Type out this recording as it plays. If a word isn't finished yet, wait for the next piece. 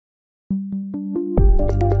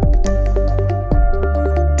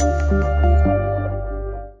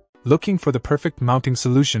Looking for the perfect mounting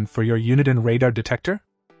solution for your UNIDEN radar detector?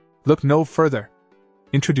 Look no further.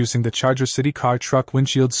 Introducing the ChargerCity car truck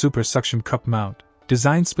windshield super suction cup mount,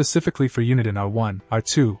 designed specifically for UNIDEN R1,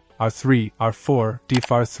 R2, R3, R4,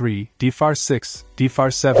 DFR3, DFR6,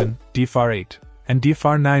 DFR7, DFR8, and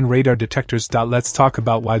DFR9 radar detectors. Let's talk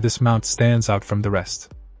about why this mount stands out from the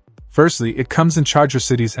rest. Firstly, it comes in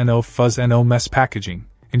ChargerCity's No Fuzz No Mess packaging,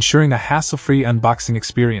 ensuring a hassle-free unboxing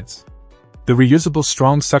experience. The reusable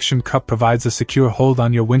strong suction cup provides a secure hold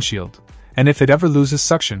on your windshield, and if it ever loses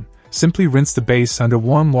suction, simply rinse the base under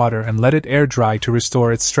warm water and let it air dry to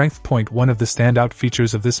restore its strength. One of the standout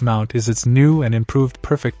features of this mount is its new and improved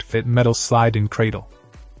perfect fit metal slide-in cradle.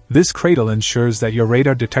 This cradle ensures that your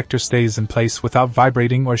radar detector stays in place without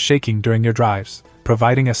vibrating or shaking during your drives,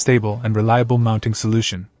 providing a stable and reliable mounting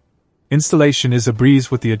solution. Installation is a breeze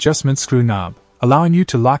with the adjustment screw knob, allowing you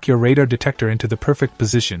to lock your radar detector into the perfect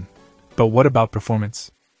position. But what about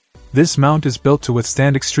performance? This mount is built to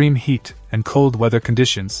withstand extreme heat and cold weather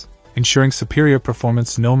conditions, ensuring superior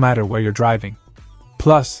performance no matter where you're driving.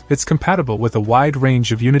 Plus, it's compatible with a wide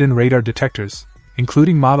range of UNIDEN radar detectors,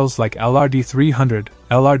 including models like LRD300,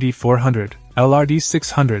 LRD400,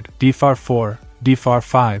 LRD600, DFR4,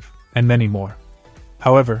 DFR5, and many more.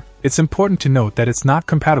 However, it's important to note that it's not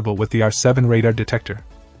compatible with the R7 radar detector.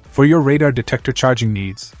 For your radar detector charging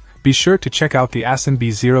needs, be sure to check out the ASEN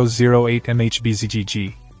B008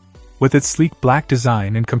 MHBZGG. With its sleek black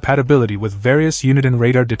design and compatibility with various UNIDEN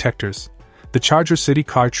radar detectors, the ChargerCity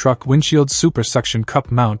car truck windshield super suction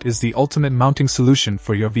cup mount is the ultimate mounting solution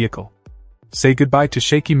for your vehicle. Say goodbye to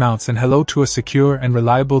shaky mounts and hello to a secure and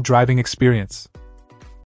reliable driving experience.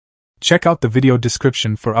 Check out the video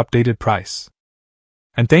description for updated price.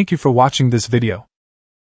 And thank you for watching this video.